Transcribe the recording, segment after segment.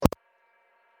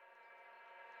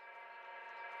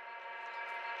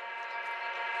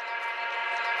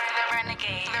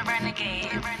renegade, the renegade,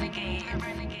 the renegade, the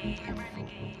renegade, the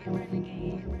renegade, the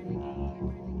renegade.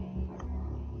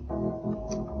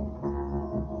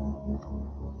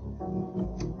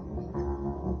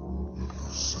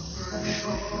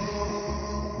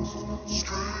 Hallucinations,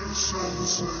 strange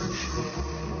sensations,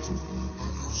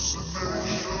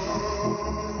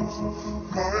 hallucinations,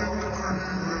 mind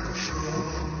creations,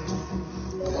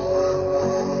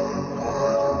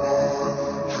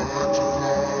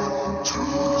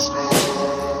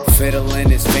 Fiddling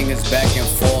his fingers back and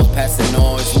forth, passing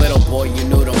noise. Little boy, you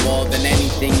knew them more than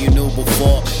anything you knew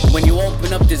before. When you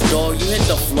open up this door, you hit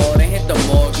the floor, then hit the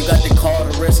morgue. You got the call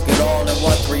to risk it all and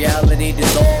watch reality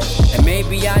dissolve. And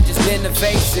maybe I just been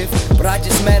evasive, but I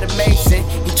just met a Mason.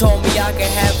 He told me I could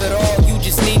have it all. You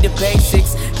just need the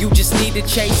basics, you just need to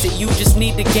chase it, you just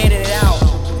need to get it out.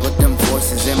 But them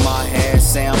voices in my head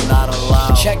say I'm not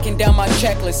allowed. Checking down my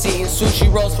checklist, eating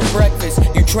sushi rolls for breakfast.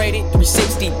 You traded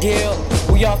 360 deal,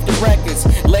 we off the records.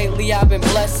 Lately I've been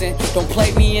blessing. Don't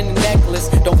play me in the necklace,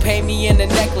 don't pay me in the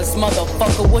necklace.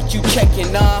 Motherfucker, what you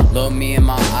checking, Look me in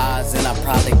my eyes and I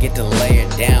probably get to lay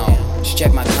it down. Just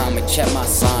check my comment, check my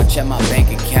sign, check my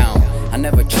bank account. I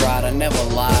never tried, I never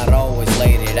lied, always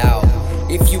laid it out.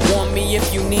 If you want me,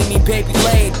 if you need me, baby,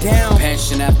 lay it down.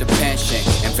 Pension after pension,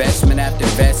 investment after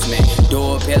investment.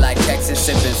 Do it here like Texas,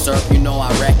 sipping syrup, you know I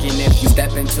reckon. If you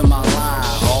step into my line,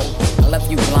 ho, I left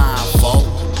you blind, folk.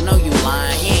 I know you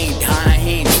lying, he ain't dying,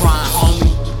 he ain't trying,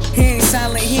 homie. He ain't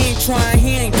silent, he ain't trying,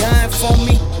 he ain't dying for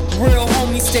me. Real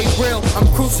homie, stay real, I'm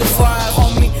crucified,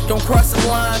 homie. Don't cross the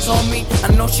lines on me,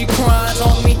 I know she cries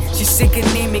on me. She sick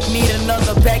anemic, need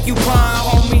another bag, you buying,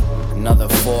 homie. Another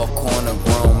four-corner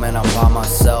room and I'm by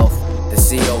myself. The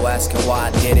CEO asking why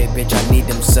I did it, bitch, I need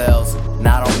them cells.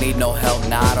 Now I don't need no help,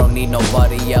 now I don't need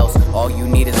nobody else. All you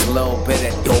need is a little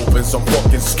bit of dope and some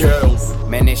fucking scales.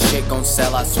 Man, this shit gon'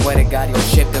 sell, I swear to God, your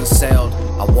shit done sailed.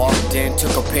 I walked in,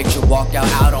 took a picture, walked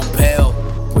out on bail.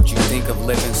 What you think of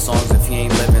living songs if you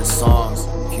ain't living songs?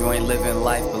 If you ain't living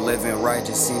life but living right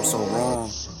just seems so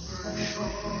wrong.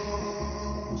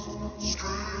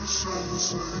 strange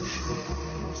sensations,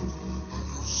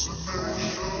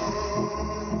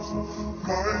 hallucinations,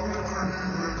 mind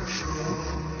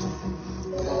creations.